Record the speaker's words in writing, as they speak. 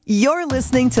You're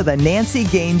listening to The Nancy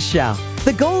Gaines Show.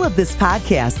 The goal of this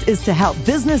podcast is to help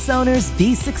business owners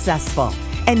be successful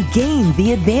and gain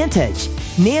the advantage.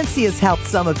 Nancy has helped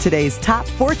some of today's top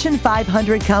Fortune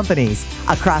 500 companies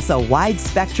across a wide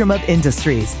spectrum of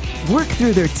industries work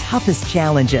through their toughest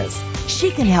challenges.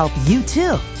 She can help you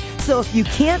too. So if you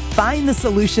can't find the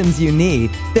solutions you need,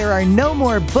 there are no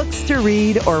more books to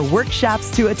read or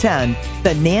workshops to attend.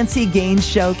 The Nancy Gaines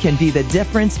Show can be the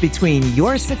difference between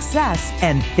your success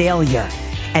and failure.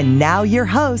 And now your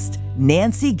host,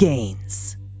 Nancy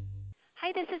Gaines.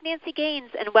 Hi, this is Nancy Gaines,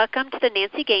 and welcome to the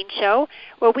Nancy Gaines Show,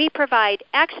 where we provide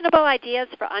actionable ideas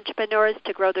for entrepreneurs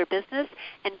to grow their business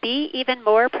and be even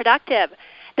more productive.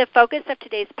 The focus of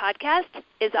today's podcast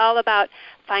is all about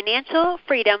financial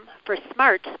freedom for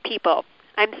smart people.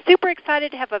 I'm super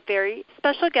excited to have a very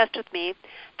special guest with me,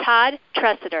 Todd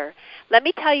Tresidder. Let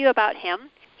me tell you about him.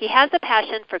 He has a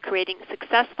passion for creating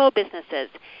successful businesses.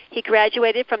 He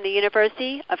graduated from the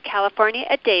University of California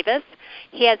at Davis.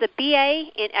 He has a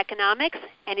BA in economics,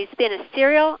 and he's been a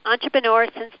serial entrepreneur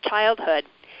since childhood.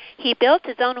 He built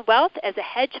his own wealth as a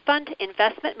hedge fund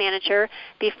investment manager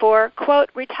before, quote,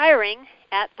 retiring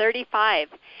at 35.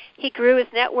 He grew his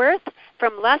net worth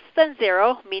from less than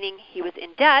zero, meaning he was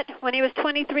in debt, when he was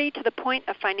 23 to the point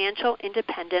of financial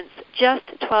independence just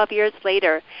 12 years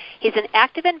later. He's an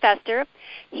active investor.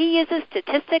 He uses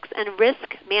statistics and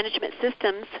risk management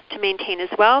systems to maintain his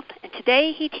wealth, and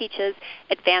today he teaches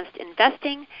advanced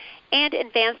investing and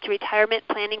advanced retirement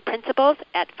planning principles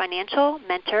at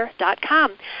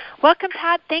financialmentor.com. Welcome,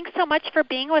 Todd. Thanks so much for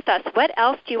being with us. What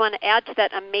else do you want to add to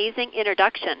that amazing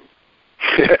introduction?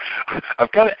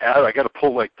 I've got to add, I got to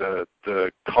pull like the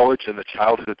college and the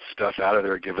childhood stuff out of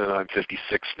there, given that I'm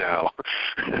 56 now.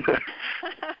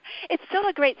 It's still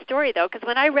a great story, though, because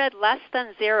when I read less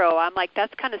than zero, I'm like,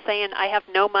 that's kind of saying I have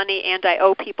no money and I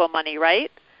owe people money,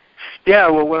 right? Yeah,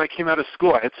 well, when I came out of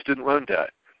school, I had student loan debt,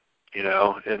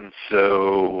 and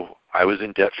so I was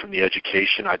in debt from the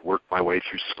education. I'd worked my way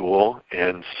through school,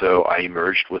 and so I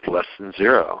emerged with less than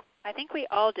zero. I think we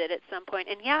all did at some point.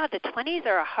 And, yeah, the 20s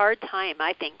are a hard time,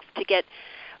 I think, to get.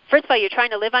 First of all, you're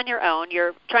trying to live on your own.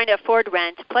 You're trying to afford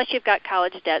rent, plus you've got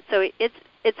college debt. So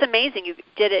it's amazing you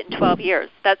did it in 12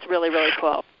 years. That's really, really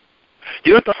cool.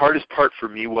 You know what the hardest part for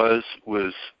me was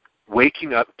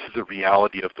waking up to the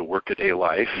reality of the workaday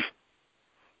life.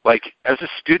 Like, as a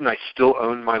student, I still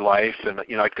owned my life, and,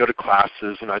 I'd go to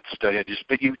classes and I'd study.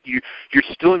 But you're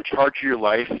still in charge of your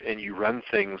life, and you run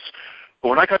things. But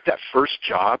when I got that first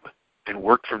job and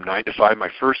worked from 9 to 5, my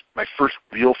first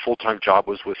real full-time job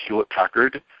was with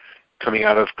Hewlett-Packard coming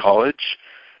out of college.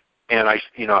 And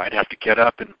I'd have to get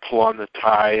up and pull on the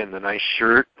tie and the nice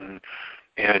shirt and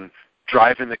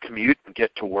drive in the commute and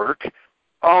get to work.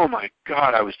 Oh my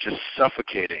God, I was just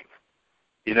suffocating.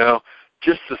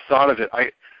 Just the thought of it,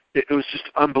 it was just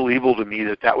unbelievable to me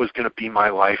that was going to be my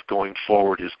life going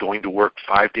forward, is going to work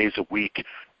 5 days a week,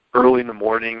 early in the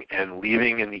morning and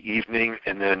leaving in the evening,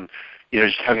 and then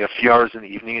just having a few hours in the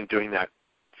evening and doing that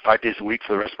 5 days a week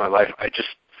for the rest of my life.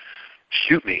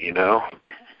 Shoot me.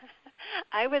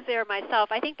 I was there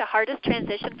myself. I think the hardest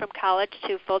transition from college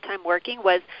to full-time working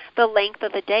was the length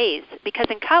of the days, because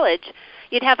in college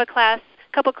you'd have a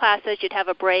couple classes, you'd have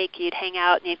a break, you'd hang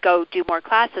out, and you'd go do more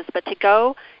classes. But it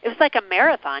was like a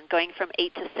marathon going from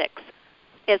 8 to 6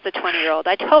 as a 20-year-old.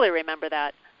 I totally remember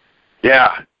that.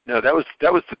 Yeah. No, that was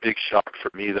the big shock for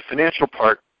me. The financial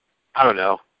part, I don't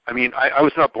know. I mean, I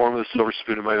was not born with a silver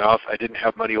spoon in my mouth. I didn't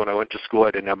have money when I went to school.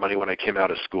 I didn't have money when I came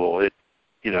out of school. It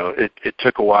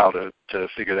took a while to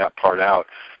figure that part out.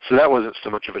 So that wasn't so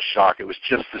much of a shock. It was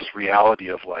just this reality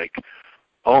of like,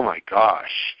 oh my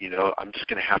gosh, I'm just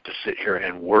going to have to sit here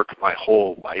and work my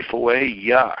whole life away.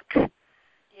 Yuck.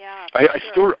 Yeah. I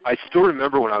still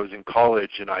remember when I was in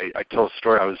college, and I tell a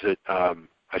story.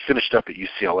 I finished up at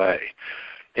UCLA.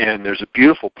 And there's a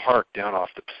beautiful park down off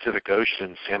the Pacific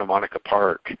Ocean, Santa Monica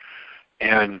Park.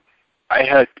 And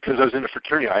because I was in a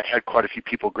fraternity, I had quite a few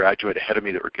people graduate ahead of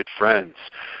me that were good friends.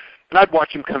 And I'd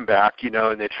watch them come back,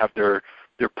 and they'd have their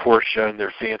Porsche and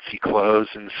their fancy clothes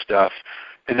and stuff.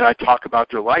 And then I'd talk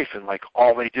about their life, and like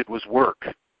all they did was work,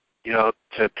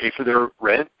 to pay for their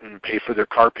rent and pay for their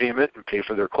car payment and pay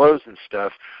for their clothes and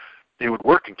stuff. They would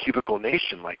work in Cubicle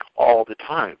Nation like all the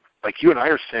time. Like you and I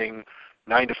are saying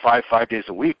 9 to 5, 5 days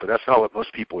a week, but that's not what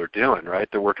most people are doing, right?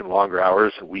 They're working longer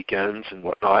hours and weekends and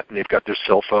whatnot, and they've got their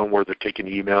cell phone where they're taking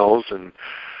emails. And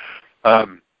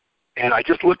I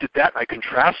just looked at that, and I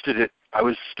contrasted it. I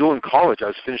was still in college. I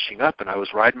was finishing up, and I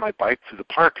was riding my bike through the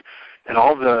park, and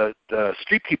all the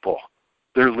street people,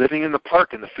 they're living in the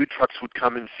park, and the food trucks would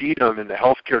come and feed them, and the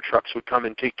healthcare trucks would come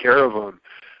and take care of them.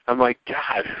 I'm like,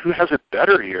 God, who has it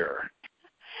better here?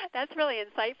 That's really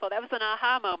insightful. That was an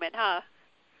aha moment, huh?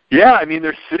 Yeah, I mean,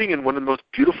 they're sitting in one of the most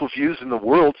beautiful views in the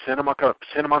world, Santa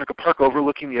Monica Park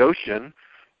overlooking the ocean.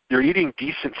 They're eating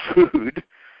decent food.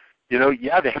 You know,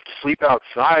 yeah, they have to sleep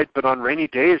outside, but on rainy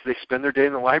days they spend their day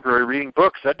in the library reading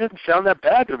books. That didn't sound that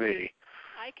bad to me.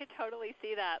 I could totally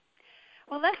see that.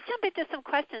 Well, let's jump into some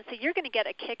questions. So you're going to get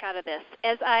a kick out of this.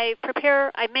 As I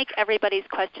prepare, I make everybody's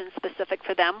questions specific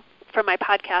for them for my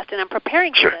podcast, and I'm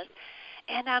preparing for this.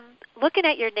 And I'm looking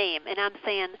at your name, and I'm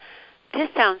saying, this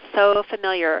sounds so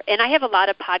familiar. And I have a lot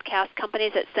of podcast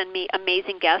companies that send me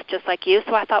amazing guests just like you,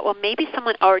 so I thought, well, maybe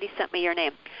someone already sent me your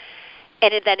name.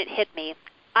 And then it hit me.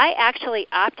 I actually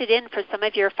opted in for some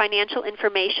of your financial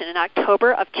information in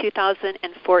October of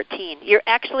 2014. You're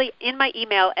actually in my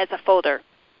email as a folder.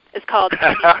 It's called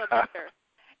Financial Mentor.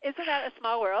 Isn't that a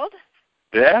small world?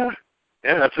 Yeah,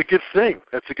 that's a good thing.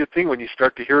 That's a good thing when you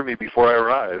start to hear me before I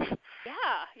arrive.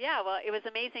 Yeah. Well, it was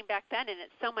amazing back then, and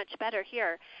it's so much better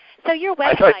here. So your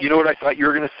website. You know what I thought you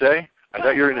were going to say? I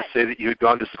thought you were going to say that you had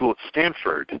gone to school at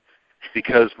Stanford,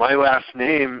 because my last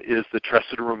name is the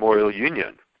Tresidder Memorial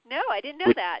Union. No, I didn't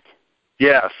know that.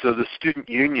 Yeah, so the student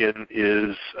union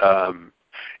is,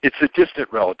 it's a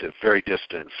distant relative, very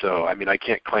distant. So, I mean, I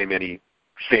can't claim any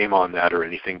fame on that or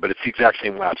anything, but it's the exact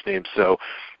same last name. So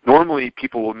normally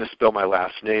people will misspell my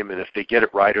last name, and if they get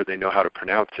it right or they know how to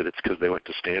pronounce it, it's because they went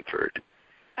to Stanford.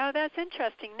 Oh, that's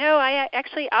interesting. No, I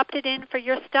actually opted in for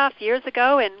your stuff years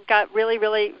ago and got really,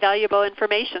 really valuable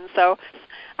information. So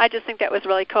I just think that was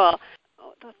really cool.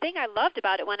 The thing I loved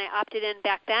about it when I opted in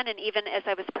back then, and even as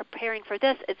I was preparing for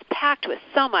this, it's packed with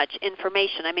so much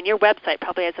information. I mean, your website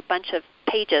probably has a bunch of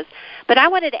pages. But I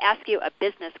wanted to ask you a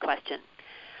business question.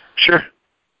 Sure.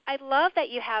 I love that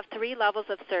you have 3 levels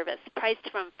of service, priced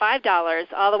from $5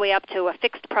 all the way up to a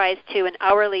fixed price to an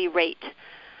hourly rate.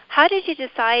 How did you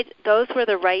decide those were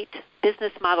the right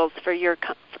business models for your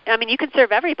I mean, you can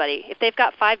serve everybody. If they've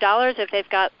got $5, if they've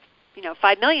got,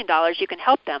 $5 million, you can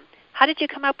help them. How did you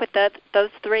come up with those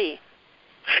 3?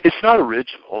 It's not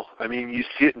original. I mean, you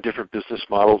see it in different business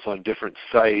models on different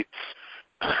sites.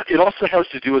 It also has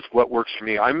to do with what works for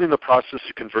me. I'm in the process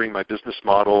of converting my business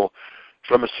model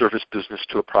from a service business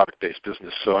to a product-based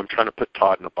business, so I'm trying to put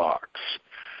Todd in a box.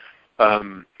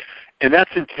 And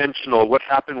that's intentional. What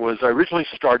happened was I originally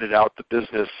started out the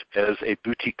business as a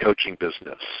boutique coaching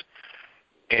business.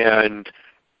 And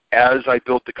as I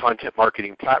built the content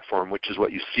marketing platform, which is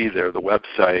what you see there, the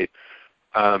website,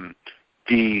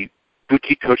 the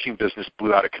boutique coaching business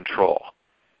blew out of control.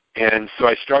 And so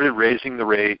I started raising the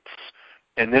rates,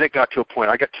 and then it got to a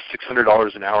point, I got to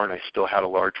 $600 an hour, and I still had a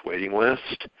large waiting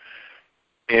list.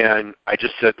 And I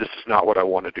just said, this is not what I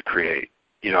wanted to create.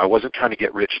 I wasn't trying to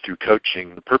get rich through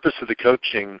coaching. The purpose of the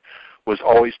coaching was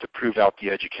always to prove out the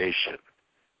education,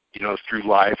 through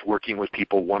live, working with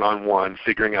people one-on-one,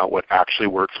 figuring out what actually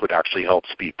works, what actually helps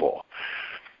people.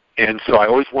 And so I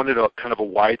always wanted a kind of a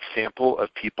wide sample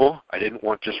of people. I didn't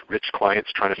want just rich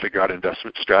clients trying to figure out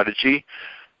investment strategy,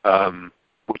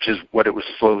 which is what it was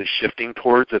slowly shifting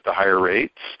towards at the higher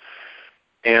rates.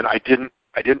 And I didn't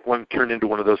want to turn into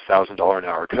one of those $1,000 an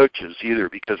hour coaches either,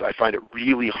 because I find it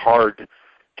really hard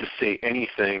to say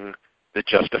anything that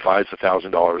justifies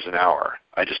 $1,000 an hour.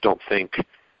 I just don't think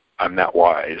I'm that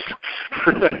wise,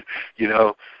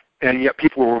 and yet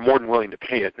people were more than willing to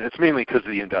pay it. And it's mainly because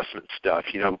of the investment stuff,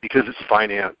 because it's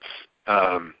finance.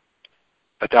 $1,000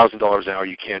 an hour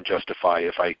you can justify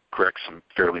if I correct some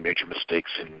fairly major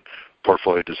mistakes in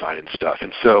portfolio design and stuff.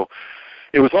 And so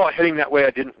it was all heading that way.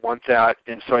 I didn't want that,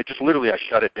 and so I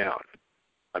shut it down.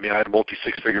 I mean, I had a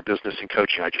multi-six-figure business in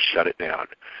coaching. I just shut it down.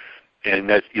 And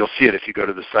that you'll see it if you go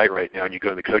to the site right now and you go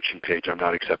to the coaching page. I'm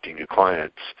not accepting new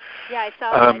clients. Yeah, I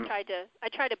saw it. I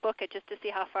tried to book it just to see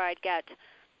how far I'd get.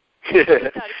 Just out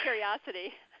of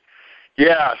curiosity.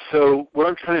 Yeah, so what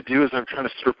I'm trying to do is I'm trying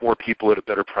to serve more people at a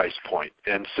better price point.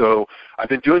 And so I've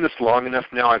been doing this long enough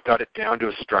now. I've got it down to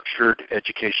a structured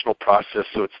educational process,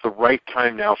 so it's the right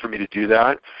time now for me to do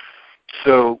that.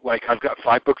 So, I've got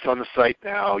 5 books on the site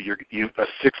now. A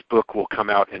 6th book will come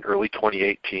out in early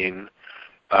 2018.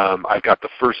 I've got the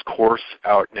first course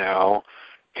out now,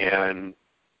 and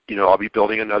I'll be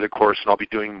building another course, and I'll be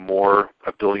doing more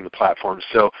of building the platform.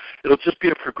 So it'll just be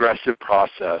a progressive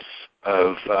process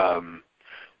of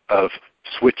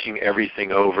switching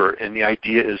everything over. And the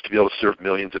idea is to be able to serve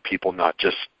millions of people, not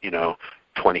just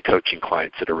 20 coaching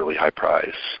clients at a really high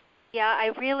price. Yeah, I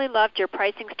really loved your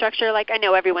pricing structure. I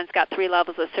know everyone's got 3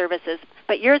 levels of services,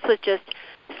 but yours was just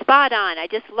spot on. I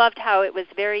just loved how it was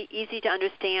very easy to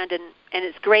understand, and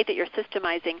it's great that you're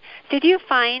systemizing. So do you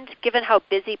find, given how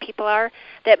busy people are,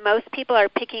 that most people are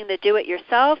picking the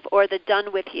do-it-yourself or the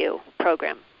done-with-you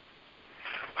program?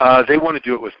 They want to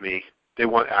do it with me. They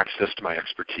want access to my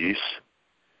expertise.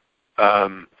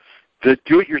 The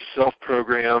do-it-yourself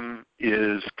program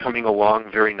is coming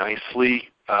along very nicely.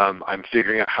 I'm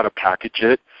figuring out how to package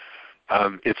it.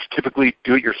 It's typically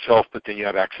do-it-yourself, but then you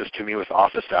have access to me with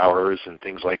office hours and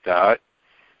things like that.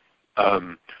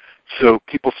 So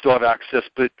people still have access,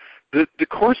 but the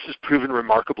course has proven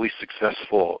remarkably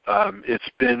successful. It's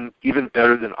been even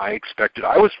better than I expected.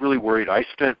 I was really worried. I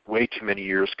spent way too many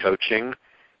years coaching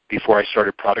before I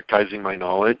started productizing my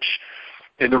knowledge.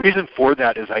 And the reason for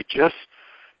that is I just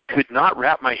could not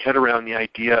wrap my head around the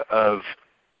idea of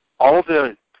all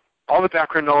the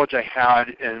background knowledge I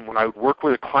had, and when I would work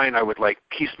with a client, I would like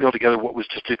piecemeal together what was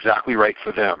just exactly right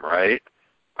for them, right?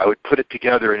 I would put it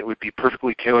together, and it would be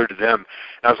perfectly tailored to them.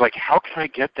 And I was like, how can I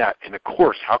get that in a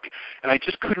course? And I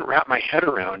just couldn't wrap my head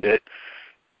around it.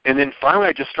 And then finally,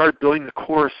 I just started building the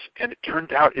course, and it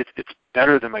turned out it's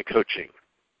better than my coaching.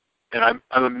 And I'm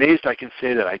amazed I can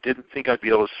say that. I didn't think I'd be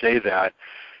able to say that,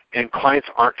 and clients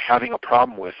aren't having a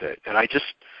problem with it. And I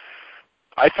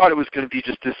thought it was going to be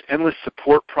just this endless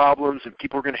support problems, and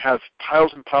people were going to have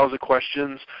piles and piles of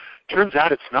questions. Turns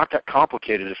out it's not that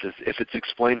complicated if it's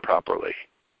explained properly.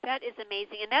 That is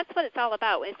amazing, and that's what it's all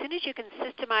about. As soon as you can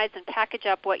systemize and package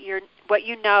up what you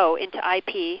know into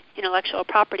IP, intellectual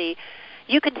property,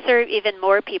 you can serve even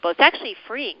more people. It's actually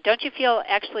freeing. Don't you feel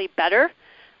actually better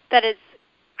that it's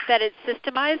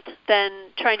systemized than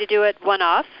trying to do it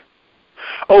one-off?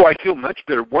 Oh, I feel much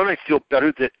better. One, I feel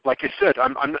better that, like I said,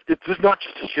 this is not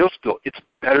just a sales skill. It's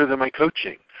better than my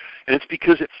coaching. And it's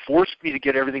because it forced me to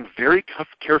get everything very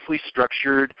carefully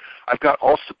structured. I've got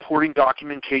all supporting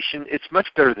documentation. It's much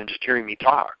better than just hearing me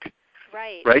talk.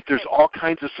 Right? There's all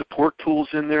kinds of support tools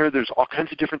in there. There's all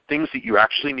kinds of different things that you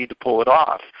actually need to pull it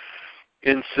off.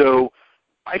 And so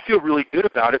I feel really good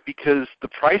about it because the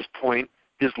price point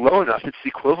is low enough. It's the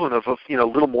equivalent of a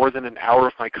little more than an hour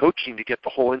of my coaching to get the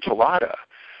whole enchilada.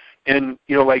 And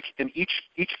like in each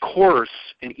course,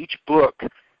 in each book,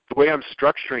 the way I'm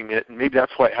structuring it, and maybe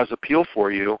that's why it has appeal for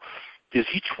you, is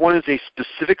each one is a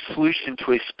specific solution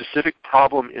to a specific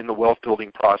problem in the wealth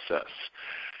building process.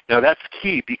 Now that's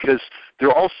key because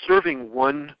they're all serving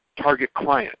one target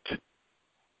client,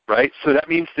 right? So that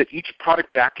means that each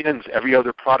product back-ends every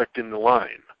other product in the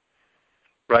line,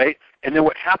 right? And then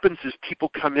what happens is people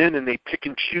come in and they pick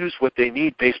and choose what they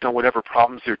need based on whatever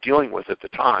problems they're dealing with at the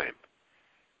time.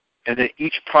 And then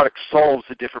each product solves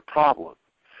a different problem.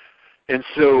 And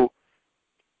so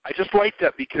I just like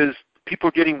that because people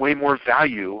are getting way more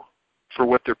value for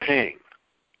what they're paying.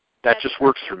 That just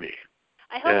works for me.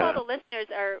 I hope all the listeners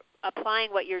are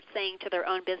applying what you're saying to their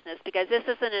own business, because this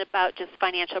isn't about just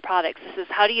financial products. This is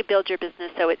how do you build your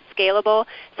business so it's scalable,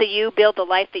 so you build the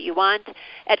life that you want.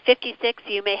 At 56,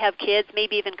 you may have kids,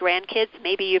 maybe even grandkids.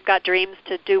 Maybe you've got dreams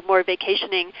to do more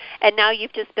vacationing, and now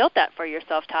you've just built that for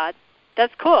yourself, Todd.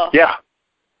 That's cool. Yeah.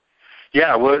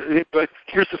 Yeah, well, but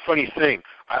here's the funny thing.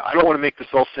 I don't want to make this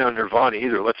all sound nirvana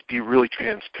either. Let's be really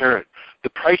transparent. The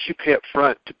price you pay up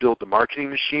front to build the marketing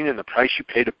machine and the price you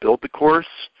pay to build the course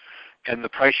and the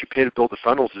price you pay to build the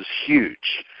funnels is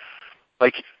huge.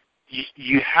 Like,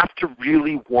 you have to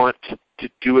really want to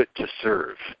do it to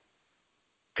serve.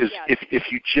 Because if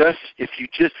you just,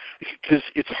 because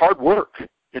it's hard work.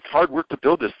 It's hard work to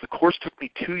build this. The course took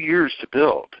me 2 years to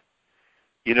build.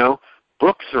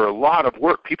 Books are a lot of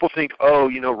work. People think,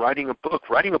 writing a book.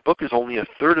 Writing a book is only a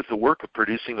third of the work of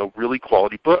producing a really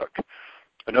quality book.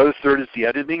 Another third is the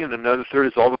editing, and another third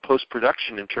is all the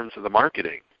post-production in terms of the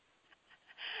marketing.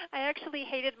 I actually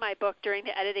hated my book during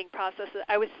the editing process.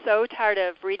 I was so tired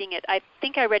of reading it. I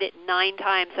think I read it 9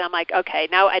 times, and I'm like, okay,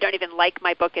 now I don't even like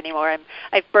my book anymore.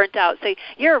 I've burnt out. So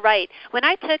you're right. When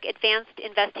I took advanced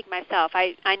investing myself,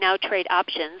 I now trade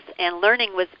options, and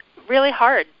learning was really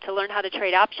hard to learn how to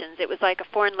trade options. It was like a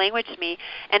foreign language to me,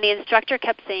 and the instructor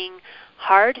kept saying,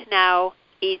 hard now,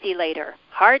 easy later.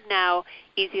 Hard now,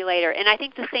 easy later. And I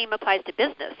think the same applies to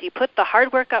business. You put the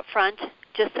hard work up front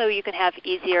just so you can have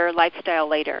easier lifestyle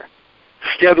later.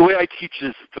 Yeah, the way I teach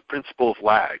is the principle of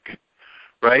lag,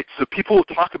 right? So people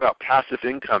talk about passive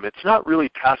income. It's not really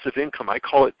passive income. I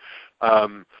call it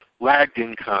lagged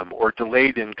income or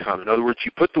delayed income. In other words,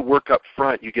 you put the work up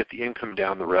front, you get the income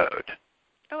down the road.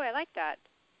 Oh, I like that.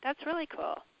 That's really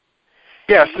cool.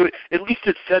 Yeah, so at least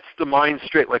it sets the mind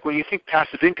straight. Like when you think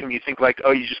passive income, you think like,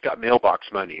 oh, you just got mailbox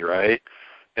money, right?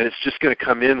 And it's just going to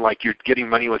come in like you're getting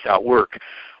money without work.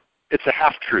 It's a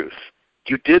half-truth.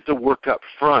 You did the work up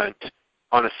front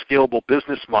on a scalable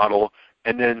business model,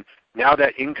 and then now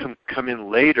that income come in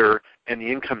later, and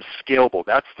the income's scalable.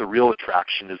 That's the real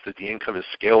attraction, is that the income is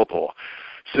scalable.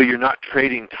 So you're not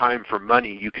trading time for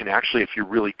money. You can actually, if you're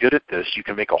really good at this, you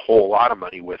can make a whole lot of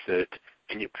money with it.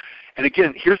 And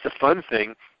again, here's the fun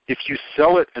thing. If you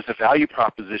sell it as a value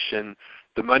proposition,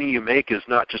 the money you make is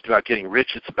not just about getting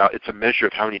rich. It's a measure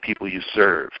of how many people you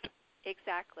served.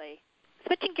 Exactly.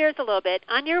 Switching gears a little bit,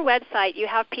 on your website you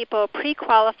have people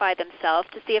pre-qualify themselves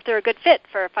to see if they're a good fit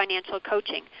for financial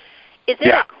coaching. Is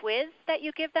there a quiz that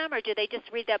you give them, or do they just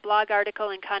read that blog article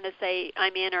and kind of say,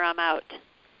 I'm in or I'm out?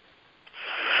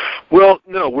 Well,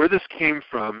 no, where this came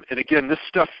from, and again, this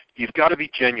stuff, you've got to be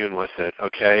genuine with it,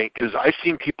 okay? Because I've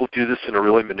seen people do this in a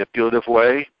really manipulative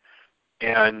way,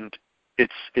 and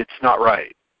it's not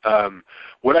right.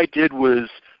 What I did was,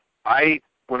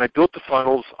 when I built the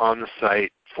funnels on the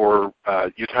site for,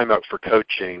 you're talking about for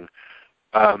coaching,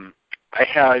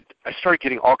 I started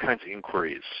getting all kinds of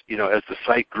inquiries, as the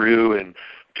site grew and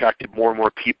attracted more and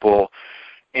more people.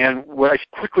 And what I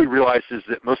quickly realized is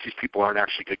that most of these people aren't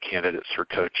actually good candidates for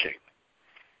coaching.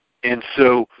 And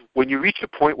so when you reach a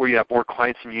point where you have more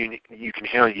clients than you can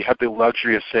handle, you have the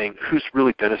luxury of saying who's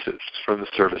really benefits from the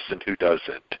service and who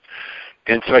doesn't.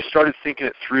 And so I started thinking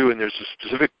it through, and there's a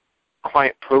specific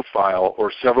client profile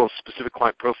or several specific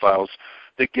client profiles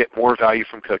that get more value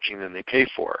from coaching than they pay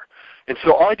for. And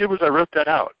so all I did was I wrote that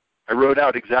out. I wrote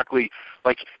out exactly,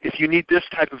 like, if you need this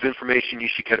type of information, you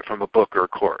should get it from a book or a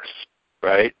course,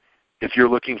 right? If you're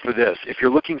looking for this. If you're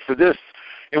looking for this,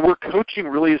 and where coaching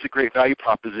really is a great value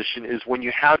proposition is when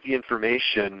you have the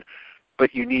information,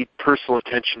 but you need personal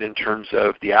attention in terms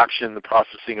of the action, the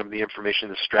processing of the information,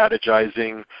 the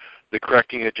strategizing, the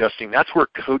correcting, adjusting. That's where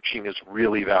coaching is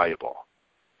really valuable.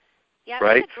 Yeah,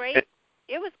 right?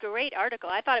 It was a great article.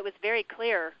 I thought it was very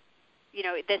clear.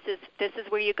 This is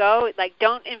where you go. Like,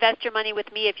 don't invest your money with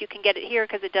me if you can get it here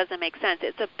because it doesn't make sense.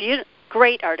 It's a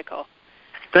great article.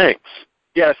 Thanks.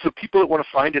 Yeah, so people that want to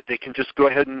find it, they can just go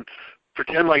ahead and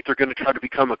pretend like they're going to try to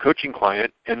become a coaching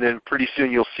client, and then pretty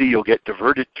soon you'll get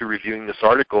diverted to reviewing this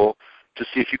article to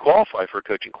see if you qualify for a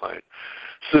coaching client.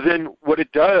 So then what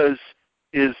it does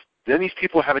is then these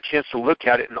people have a chance to look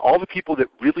at it, and all the people that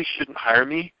really shouldn't hire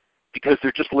me because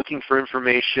they're just looking for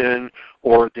information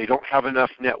or they don't have enough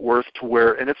net worth to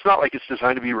where, and it's not like it's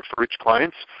designed to be for rich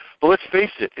clients, but let's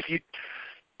face it, if you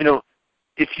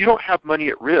don't have money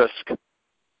at risk,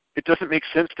 it doesn't make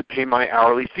sense to pay my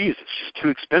hourly fees. It's just too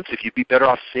expensive. You'd be better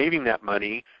off saving that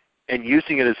money and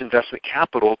using it as investment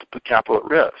capital to put capital at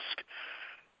risk,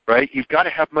 right? You've got to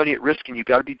have money at risk, and you've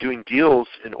got to be doing deals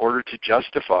in order to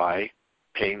justify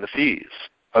paying the fees.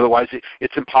 Otherwise,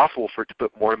 it's impossible for it to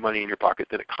put more money in your pocket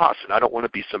than it costs, and I don't want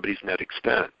to be somebody's net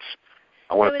expense.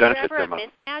 I want to benefit them. So is there ever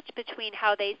a mismatch between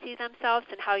how they see themselves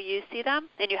and how you see them,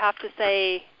 and you have to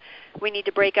say, we need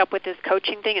to break up with this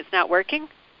coaching thing, it's not working?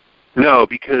 No,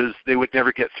 because they would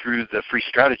never get through the free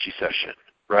strategy session,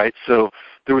 right? So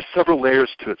there were several layers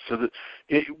to it. So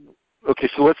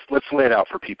let's lay it out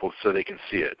for people so they can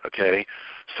see it, okay?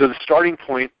 So the starting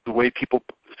point, the way people,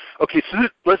 okay, so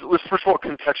let's first of all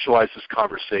contextualize this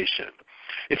conversation.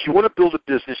 If you want to build a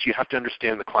business, you have to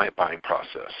understand the client buying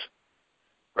process,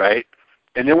 right?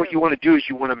 And then what you want to do is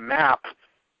you want to map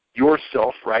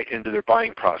yourself right into their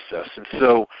buying process. And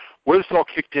so where this all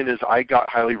kicked in is I got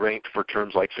highly ranked for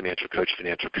terms like financial coach,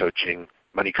 financial coaching,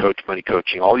 money coach, money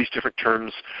coaching, all these different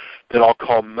terms that I'll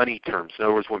call money terms. In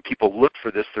other words, when people look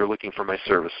for this, they're looking for my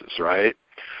services, right?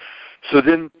 So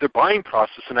then the buying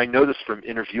process, and I know this from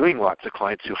interviewing lots of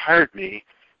clients who hired me,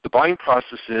 the buying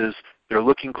process is they're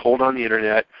looking cold on the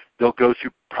internet. They'll go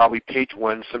through probably page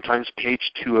 1, sometimes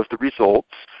page 2 of the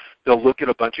results. They'll look at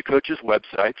a bunch of coaches'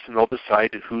 websites, and they'll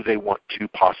decide who they want to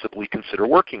possibly consider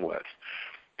working with.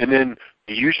 And then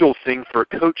the usual thing for a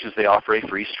coach is they offer a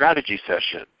free strategy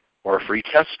session or a free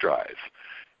test drive.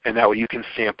 And that way you can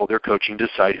sample their coaching,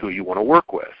 decide who you want to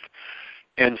work with.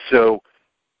 And so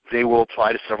they will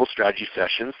apply to several strategy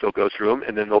sessions. They'll go through them,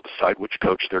 and then they'll decide which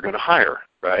coach they're going to hire,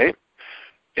 right?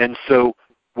 And so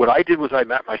what I did was I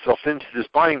mapped myself into this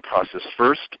buying process.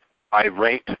 First, I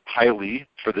ranked highly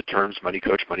for the terms money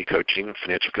coach, money coaching,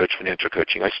 financial coach, financial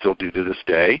coaching. I still do to this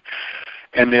day.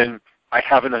 And then I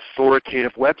have an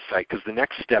authoritative website, because the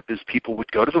next step is people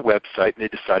would go to the website and they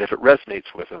decide if it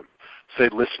resonates with them. So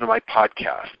they'd listen to my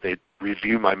podcast, they'd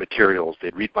review my materials,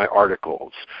 they'd read my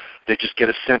articles. They'd just get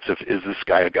a sense of, is this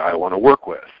guy a guy I want to work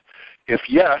with? If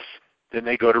yes, then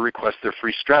they go to request their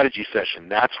free strategy session.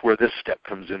 That's where this step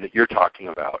comes in that you're talking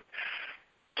about.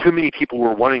 Too many people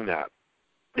were wanting that.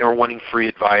 They were wanting free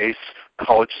advice.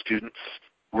 College students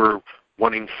were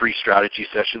wanting free strategy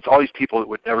sessions. All these people that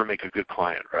would never make a good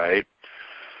client, right?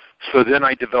 So then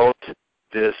I developed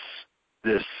this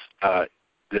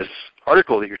this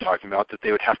article that you're talking about that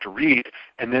they would have to read,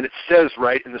 and then it says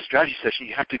right in the strategy session,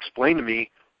 you have to explain to me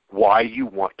why you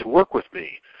want to work with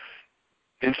me.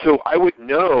 And so I would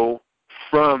know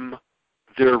from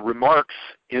their remarks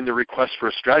in the request for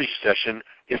a strategy session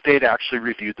if they had actually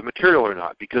reviewed the material or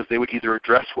not, because they would either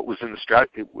address what was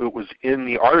in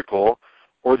the article,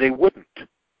 or they wouldn't.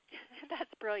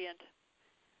 That's brilliant.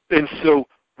 And so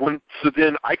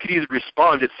then I could either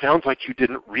respond, it sounds like you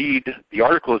didn't read the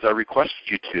article as I requested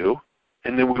you to,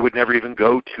 and then we would never even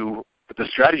go to the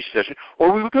strategy session,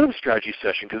 or we would go to the strategy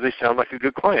session because they sound like a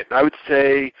good client. And I would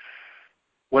say,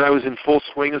 when I was in full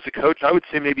swing as a coach, I would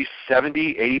say maybe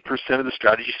 70, 80% of the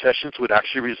strategy sessions would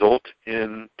actually result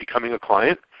in becoming a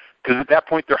client, because at that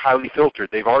point they're highly filtered.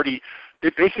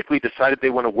 They've basically decided they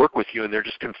want to work with you, and they're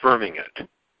just confirming it,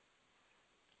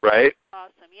 right?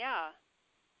 Awesome, yeah.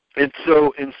 And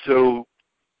so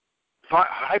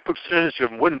high percentage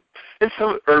of them wouldn't, and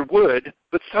some would,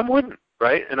 but some wouldn't,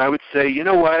 right? And I would say, you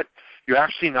know what? You're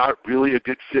actually not really a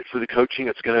good fit for the coaching.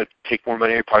 It's going to take more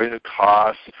money, probably going to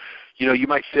cost. You know, you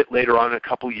might fit later on in a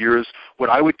couple of years. What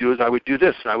I would do is I would do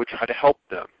this, and I would try to help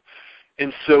them.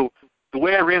 And so the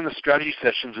way I ran the strategy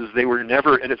sessions is they were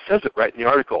never, and it says it right in the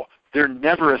article, they're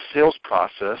never a sales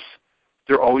process.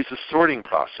 They're always a sorting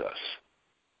process,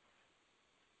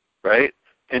 right?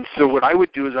 And so what I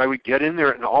would do is I would get in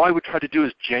there, and all I would try to do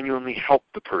is genuinely help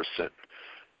the person.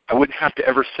 I wouldn't have to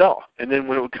ever sell. And then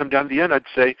when it would come down to the end, I'd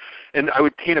say, and I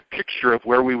would paint a picture of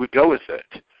where we would go with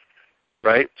it,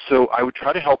 right? So I would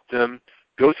try to help them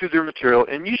go through their material,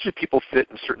 and usually people fit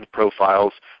in certain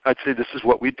profiles. I'd say, this is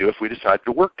what we'd do if we decided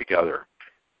to work together.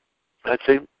 I'd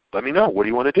say, let me know. What do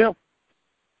you want to do?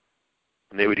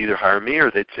 And they would either hire me,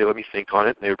 or they'd say, let me think on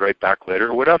it, and they would write back later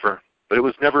or whatever. But it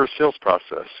was never a sales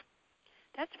process.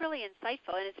 That's really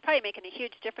insightful, and it's probably making a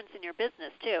huge difference in your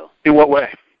business, too. In what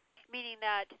way? Meaning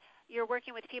that you're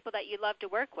working with people that you love to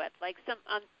work with. Like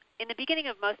in the beginning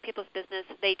of most people's business,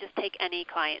 they just take any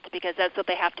client because that's what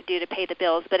they have to do to pay the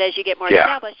bills. But as you get more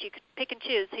established, you can pick and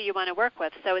choose who you want to work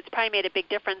with. So it's probably made a big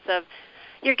difference of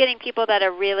you're getting people that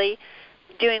are really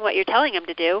doing what you're telling them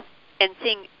to do and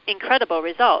seeing incredible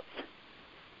results.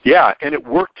 Yeah, and it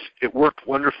worked. It worked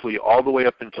wonderfully all the way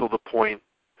up until the point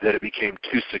that it became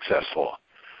too successful.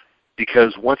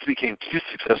 Because once it became too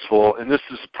successful, and this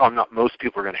is a problem not most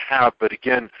people are going to have, but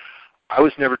again, I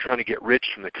was never trying to get rich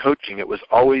from the coaching. It was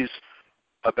always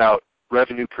about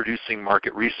revenue-producing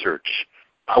market research.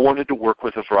 I wanted to work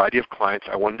with a variety of clients.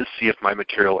 I wanted to see if my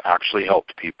material actually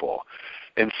helped people.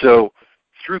 And so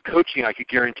through coaching, I could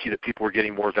guarantee that people were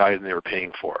getting more value than they were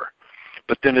paying for.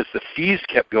 But then as the fees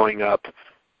kept going up,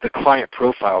 the client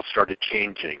profile started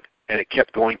changing. And it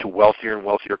kept going to wealthier and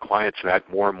wealthier clients who had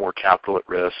more and more capital at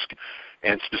risk.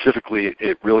 And specifically,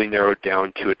 it really narrowed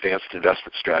down to advanced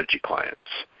investment strategy clients.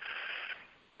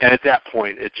 And at that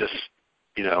point, it just,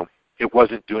 it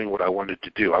wasn't doing what I wanted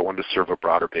to do. I wanted to serve a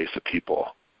broader base of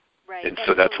people. Right. And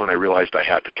so that's when I realized I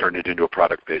had to turn it into a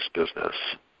product-based business.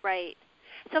 Right.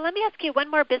 So let me ask you one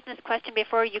more business question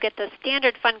before you get the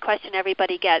standard fun question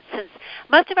everybody gets. Since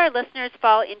most of our listeners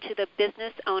fall into the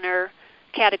business owner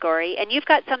category, and you've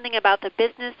got something about the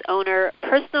business owner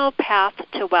personal path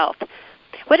to wealth.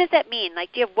 What does that mean?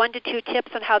 Like, do you have 1 to 2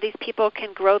 tips on how these people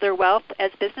can grow their wealth as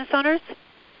business owners?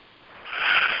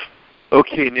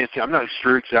 Okay, Nancy, I'm not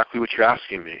sure exactly what you're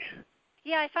asking me.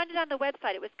 Yeah, I found it on the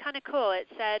website. It was kind of cool. It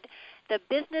said the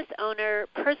business owner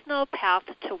personal path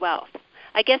to wealth.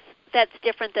 I guess that's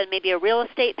different than maybe a real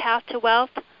estate path to wealth.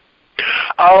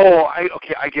 Oh,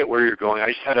 I get where you're going. I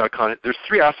just had a comment. There's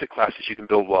 3 asset classes you can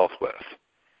build wealth with.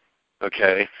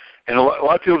 Okay, and a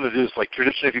lot of people that do this, like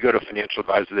traditionally if you go to a financial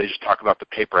advisor, they just talk about the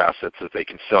paper assets that they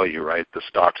can sell you, right? The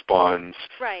stocks, bonds,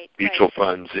 mutual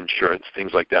funds, insurance,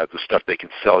 things like that, the stuff they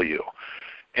can sell you.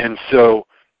 And so,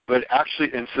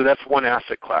 so that's one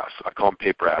asset class. I call them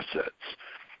paper assets.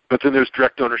 But then there's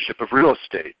direct ownership of real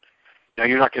estate. Now,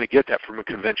 you're not going to get that from a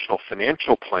conventional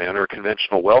financial plan or a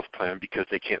conventional wealth plan because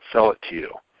they can't sell it to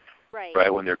you,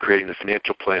 right, when they're creating the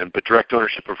financial plan. But direct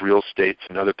ownership of real estate is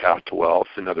another path to wealth,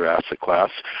 another asset class.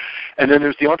 And then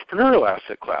there's the entrepreneurial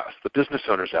asset class, the business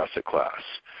owner's asset class.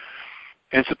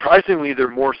 And surprisingly, they're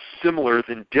more similar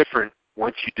than different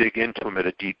once you dig into them at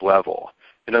a deep level.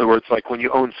 In other words, like when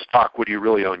you own stock, what do you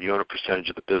really own? You own a percentage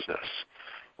of the business.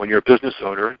 When you're a business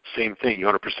owner, same thing. You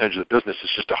own a percentage of the business.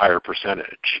 It's just a higher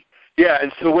percentage. Yeah,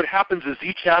 and so what happens is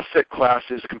each asset class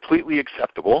is completely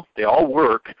acceptable. They all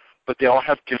work, but they all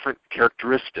have different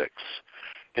characteristics.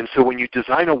 And so when you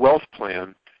design a wealth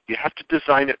plan, you have to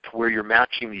design it to where you're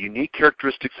matching the unique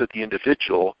characteristics of the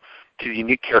individual to the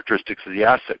unique characteristics of the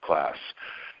asset class.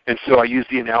 And so I use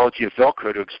the analogy of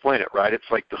Velcro to explain it, right? It's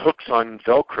like the hooks on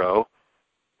Velcro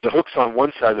the hook's on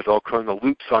one side of the Velcro and the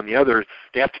loop's on the other.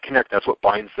 They have to connect. That's what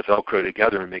binds the Velcro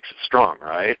together and makes it strong,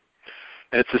 right?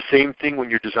 And it's the same thing when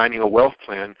you're designing a wealth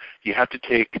plan. You have to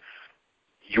take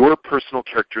your personal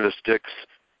characteristics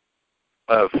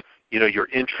of, your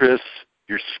interests,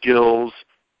 your skills,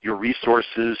 your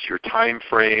resources, your time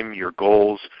frame, your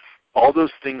goals. All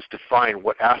those things define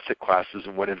what asset classes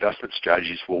and what investment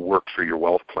strategies will work for your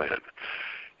wealth plan.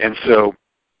 And so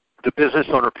the business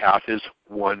owner path is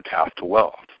one path to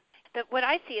wealth. But what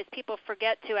I see is people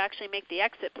forget to actually make the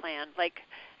exit plan.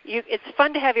 It's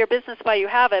fun to have your business while you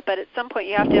have it, but at some point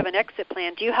you have to have an exit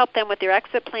plan. Do you help them with your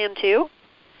exit plan too?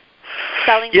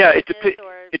 Selling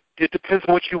it depends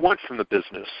on what you want from the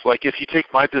business. Like if you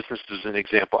take my business as an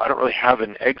example, I don't really have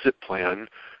an exit plan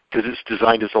because it's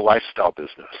designed as a lifestyle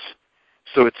business.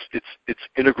 So it's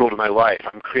integral to my life.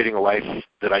 I'm creating a life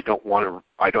that I don't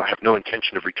have no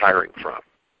intention of retiring from.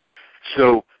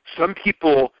 So some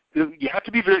people, you have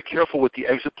to be very careful with the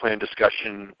exit plan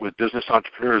discussion with business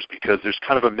entrepreneurs because there's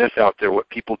kind of a myth out there. What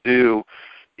people do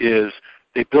is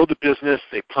they build a business,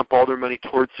 they pump all their money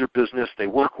towards their business, they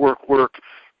work,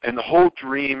 and the whole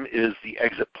dream is the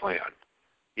exit plan.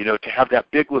 To have that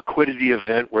big liquidity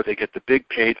event where they get the big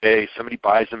payday, somebody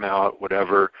buys them out,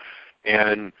 whatever,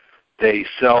 and they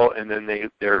sell, and then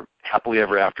they're happily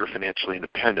ever after financially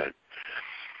independent.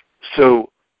 So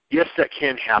yes, that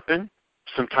can happen.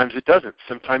 Sometimes it doesn't.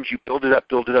 Sometimes you build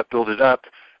it up,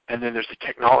 and then there's a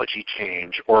technology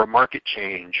change or a market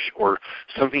change or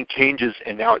something changes,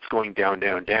 and now it's going down.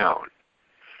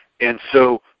 And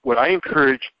so what I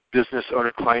encourage business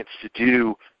owner clients to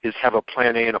do is have a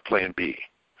plan A and a plan B.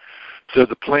 So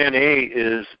the plan A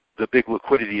is the big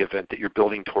liquidity event that you're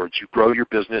building towards. You grow your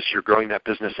business, you're growing that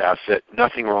business asset,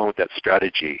 nothing wrong with that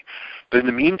strategy. But in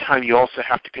the meantime, you also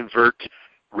have to convert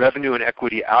revenue and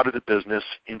equity out of the business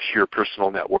into your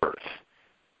personal net worth.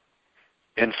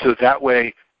 And so that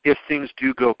way, if things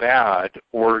do go bad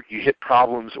or you hit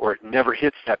problems or it never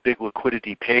hits that big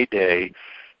liquidity payday,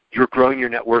 you're growing your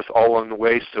net worth all along the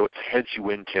way, so it's heads you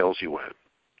win, tails you win.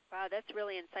 Wow, that's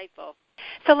really insightful.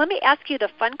 So let me ask you the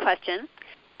fun question.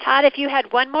 Todd, if you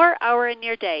had one more hour in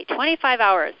your day, 25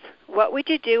 hours, what would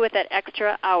you do with that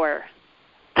extra hour?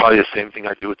 Probably the same thing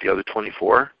I do with the other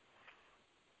 24.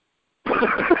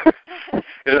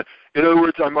 In other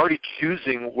words, I'm already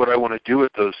choosing what I want to do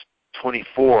with those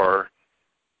 24,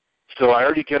 so I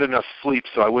already get enough sleep,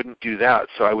 so I wouldn't do that.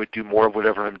 So I would do more of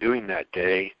whatever I'm doing that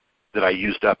day that I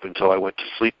used up until I went to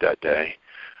sleep that day.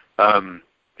 And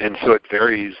so it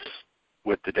varies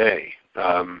with the day.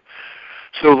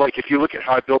 So like if you look at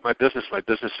how I built my business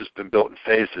has been built in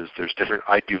phases.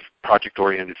 I do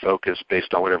project-oriented focus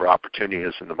based on whatever opportunity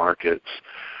is in the markets.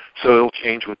 So it'll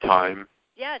change with time.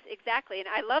 Yes, exactly. And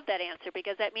I love that answer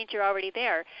because that means you're already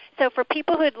there. So for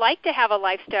people who'd like to have a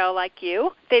lifestyle like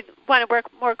you, they want to work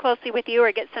more closely with you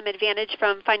or get some advantage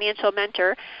from Financial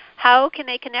Mentor, how can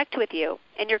they connect with you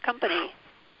and your company?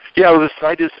 Yeah, well, the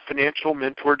site is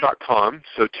financialmentor.com,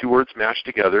 so 2 words mashed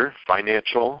together,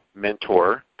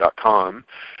 financialmentor.com.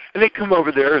 And they come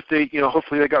over there if they,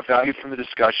 hopefully they got value from the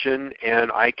discussion,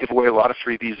 and I give away a lot of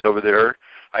freebies over there.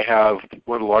 I have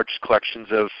one of the largest collections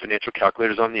of financial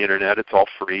calculators on the Internet. It's all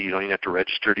free. You don't even have to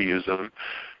register to use them.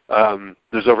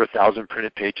 There's over 1,000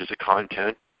 printed pages of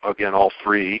content, again, all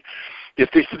free.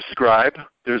 If they subscribe,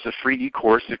 there's a free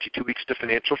e-course, 52 Weeks to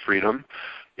Financial Freedom.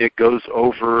 It goes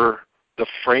over the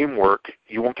framework.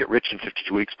 You won't get rich in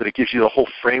 52 weeks, but it gives you the whole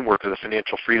framework of the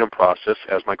financial freedom process,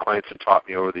 as my clients have taught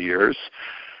me over the years.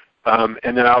 And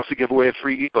then I also give away a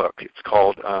free ebook. It's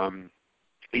called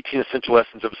 18 Essential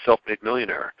Lessons of a Self-Made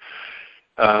Millionaire.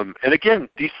 And again,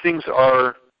 these things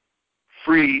are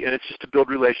free, and it's just to build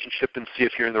relationship and see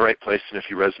if you're in the right place and if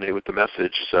you resonate with the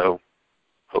message. So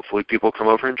hopefully people come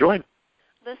over and join.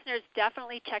 Listeners,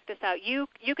 definitely check this out. You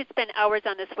could spend hours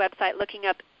on this website looking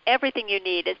up everything you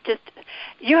need. It's just,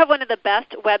 you have one of the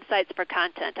best websites for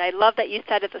content. I love that you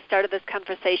said at the start of this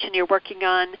conversation you're working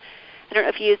on, I don't know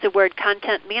if you used the word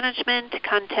content management, do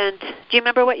you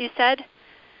remember what you said?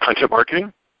 Content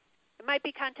marketing? It might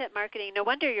be content marketing. No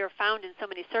wonder you're found in so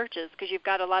many searches because you've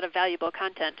got a lot of valuable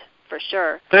content for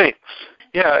sure. Thanks.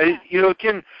 Yeah,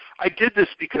 again, I did this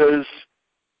because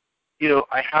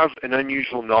I have an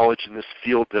unusual knowledge in this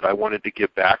field that I wanted to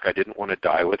give back. I didn't want to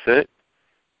die with it.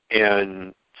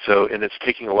 And it's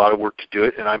taking a lot of work to do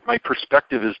it. And my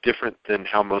perspective is different than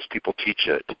how most people teach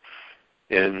it.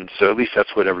 And so at least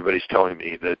that's what everybody's telling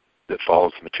me that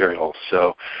follows the material.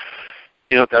 So,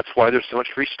 that's why there's so much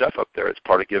free stuff up there. It's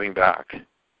part of giving back.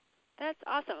 That's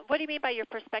awesome. What do you mean by your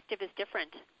perspective is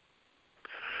different?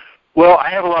 Well, I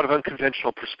have a lot of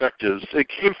unconventional perspectives. It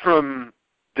came from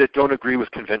that don't agree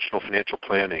with conventional financial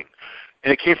planning.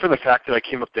 And it came from the fact that I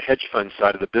came up the hedge fund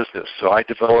side of the business. So I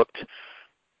developed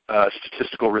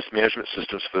statistical risk management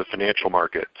systems for the financial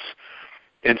markets.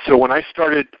 And so when I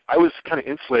started, I was kind of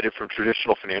insulated from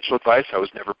traditional financial advice. I was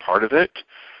never part of it.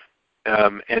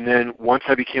 And then once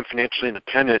I became financially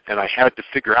independent, and I had to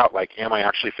figure out, like, am I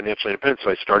actually financially independent? So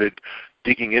I started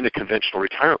digging into conventional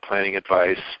retirement planning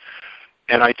advice,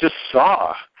 and I just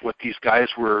saw what these guys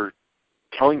were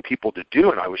telling people to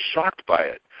do, and I was shocked by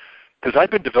it. Because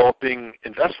I've been developing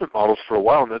investment models for a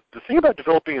while, and the thing about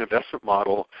developing an investment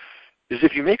model is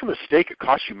if you make a mistake, it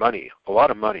costs you money, a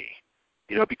lot of money.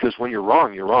 You know, because when you're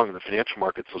wrong, and the financial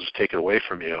markets will just take it away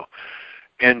from you.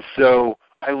 And so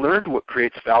I learned what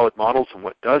creates valid models and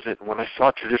what doesn't. And when I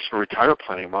saw traditional retirement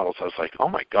planning models, I was like, oh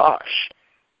my gosh,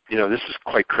 you know, this is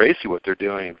quite crazy what they're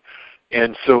doing.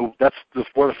 And so that's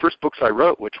one of the first books I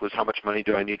wrote, which was How Much Money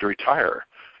Do I Need to Retire?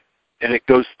 And it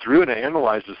goes through and it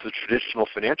analyzes the traditional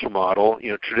financial model, you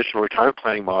know, traditional retirement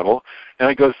planning model, and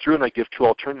I go through and I give two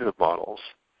alternative models.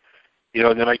 You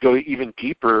know, and then I go even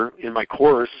deeper in my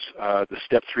course. The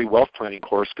Step 3 Wealth Planning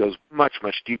course goes much,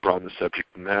 much deeper on the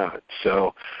subject than that.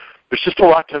 So there's just a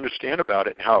lot to understand about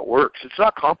it and how it works. It's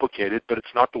not complicated, but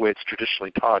it's not the way it's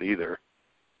traditionally taught either.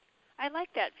 I like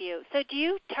that view. So do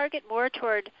you target more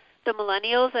toward the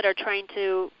millennials that are trying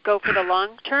to go for the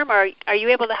long term, or are you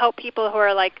able to help people who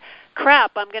are like,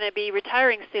 crap, I'm going to be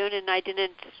retiring soon and I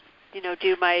didn't, you know,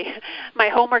 do my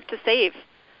homework to save?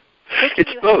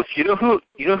 It's both. You know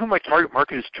who my target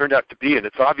market has turned out to be, and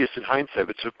it's obvious in hindsight, but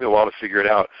it took me a while to figure it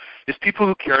out, is people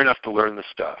who care enough to learn the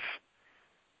stuff.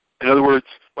 In other words,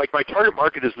 like, my target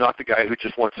market is not the guy who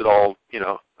just wants it all, you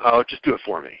know, oh, just do it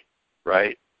for me,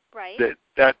 right? Right.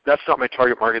 That's not my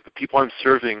target market. The people I'm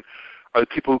serving are the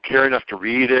people who care enough to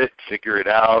read it, figure it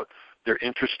out, they're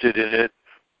interested in it,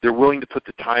 they're willing to put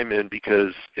the time in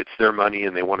because it's their money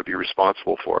and they want to be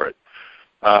responsible for it.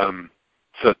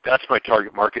 So that's my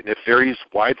target market, and it varies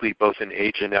widely both in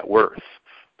age and net worth.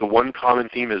 The one common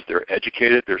theme is they're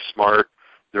educated, they're smart,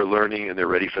 they're learning, and they're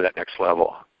ready for that next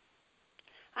level.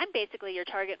 I'm basically your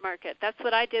target market. That's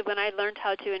what I did when I learned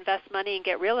how to invest money and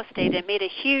get real estate. It made a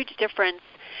huge difference.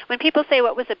 When people say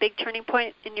what was a big turning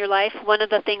point in your life, one of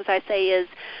the things I say is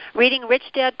reading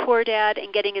Rich Dad, Poor Dad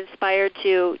and getting inspired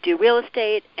to do real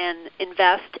estate and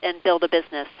invest and build a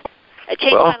business. It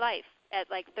changed my life at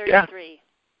like 33. Yeah.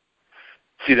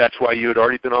 See, that's why you had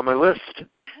already been on my list.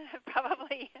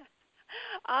 Probably.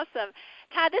 Awesome.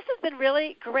 Todd, this has been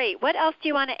really great. What else do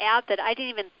you want to add that I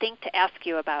didn't even think to ask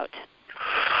you about?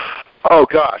 Oh,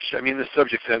 gosh. I mean, the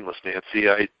subject's endless, Nancy.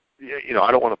 I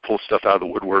don't want to pull stuff out of the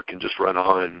woodwork and just run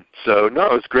on. So, no,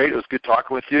 it was great. It was good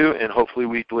talking with you, and hopefully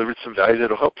we delivered some value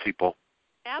that will help people.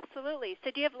 Absolutely.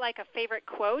 So do you have like a favorite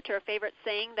quote or a favorite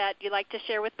saying that you like to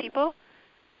share with people?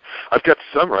 I've got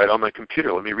some right on my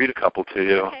computer. Let me read a couple to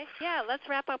you. Okay, yeah, let's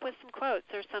wrap up with some quotes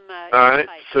or some All right,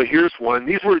 insights. so here's one.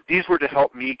 These were to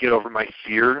help me get over my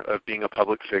fear of being a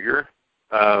public figure.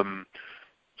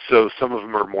 So some of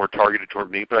them are more targeted toward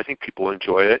me, but I think people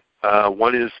enjoy it.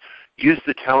 One is, use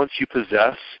the talents you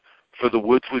possess, for the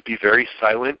woods would be very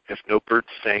silent if no birds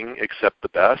sang except the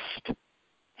best.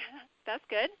 That's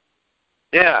good.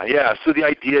 Yeah. So the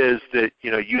idea is that,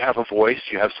 you know, you have a voice,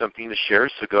 you have something to share,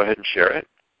 so go ahead and share it.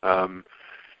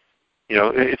 You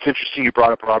know, it's interesting you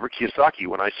brought up Robert Kiyosaki.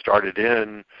 When I started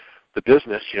in the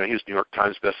business, you know, he was New York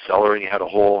Times bestseller, and he had a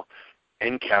whole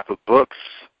end cap of books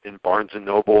in Barnes &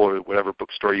 Noble or whatever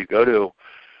bookstore you go to,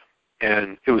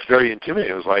 and it was very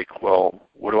intimidating. It was like, well,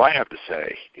 what do I have to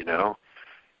say, you know?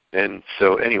 And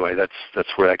so anyway, that's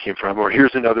where that came from. Or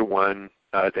here's another one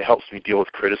that helps me deal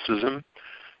with criticism.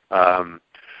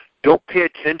 Don't pay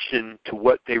attention to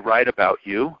what they write about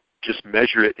you. Just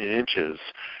measure it in inches.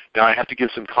 Now, I have to give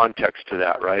some context to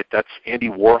that, right? That's Andy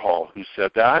Warhol who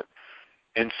said that.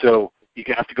 And so you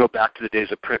have to go back to the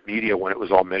days of print media when it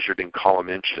was all measured in column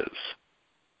inches.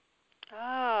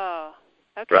 Oh,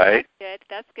 okay. Right?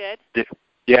 That's good.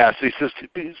 Yeah, so he says,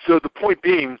 so the point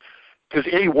being, because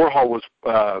Andy Warhol was,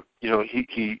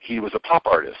 he was a pop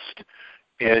artist.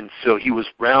 And so he was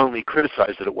roundly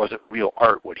criticized that it wasn't real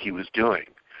art what he was doing.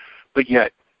 But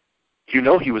yet, you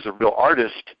know, he was a real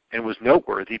artist and was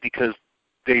noteworthy because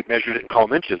they measured it in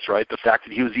column inches, right? The fact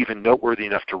that he was even noteworthy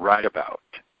enough to write about.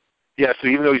 Yeah, so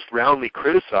even though he's roundly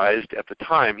criticized at the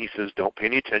time, he says, don't pay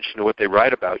any attention to what they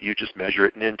write about you, just measure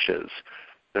it in inches.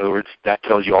 In other words, that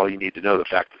tells you all you need to know, the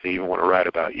fact that they even want to write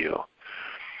about you.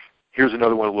 Here's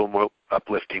another one a little more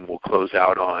uplifting we'll close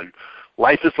out on.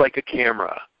 Life is like a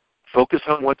camera. Focus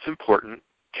on what's important,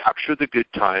 capture the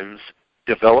good times,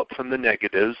 develop from the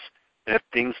negatives, and if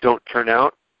things don't turn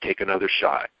out, take another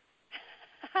shot.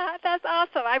 That's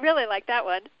awesome. I really like that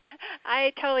one.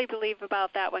 I totally believe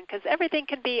about that one because everything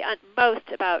can be, most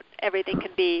about everything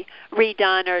can be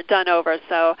redone or done over.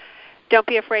 So don't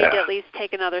be afraid to at least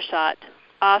take another shot.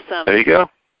 Awesome. There you go.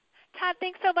 Todd,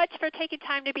 thanks so much for taking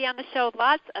time to be on the show.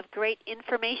 Lots of great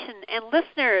information. And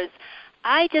listeners,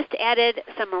 I just added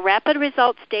some rapid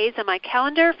results days on my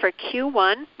calendar for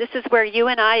Q1. This is where you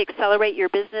and I accelerate your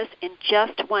business in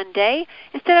just one day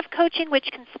instead of coaching,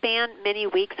 which can span many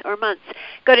weeks or months.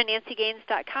 Go to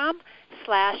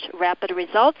nancygaines.com/rapid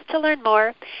results to learn more.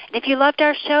 And if you loved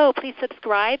our show, please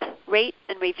subscribe, rate,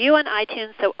 and review on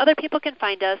iTunes so other people can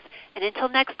find us. And until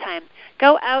next time,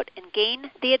 go out and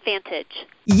gain the advantage.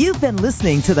 You've been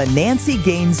listening to The Nancy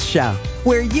Gaines Show,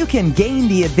 where you can gain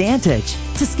the advantage.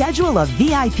 To schedule a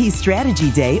VIP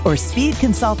strategy day or speed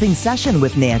consulting session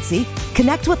with Nancy,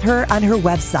 connect with her on her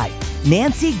website,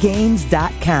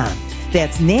 nancygaines.com.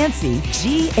 That's Nancy,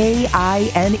 GAINES.com.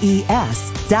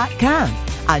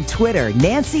 On Twitter,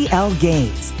 Nancy L.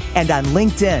 Gaines. And on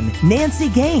LinkedIn, Nancy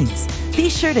Gaines. Be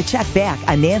sure to check back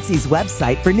on Nancy's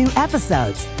website for new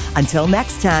episodes. Until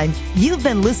next time, you've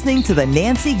been listening to The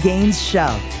Nancy Gaines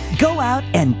Show. Go out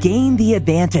and gain the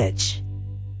advantage.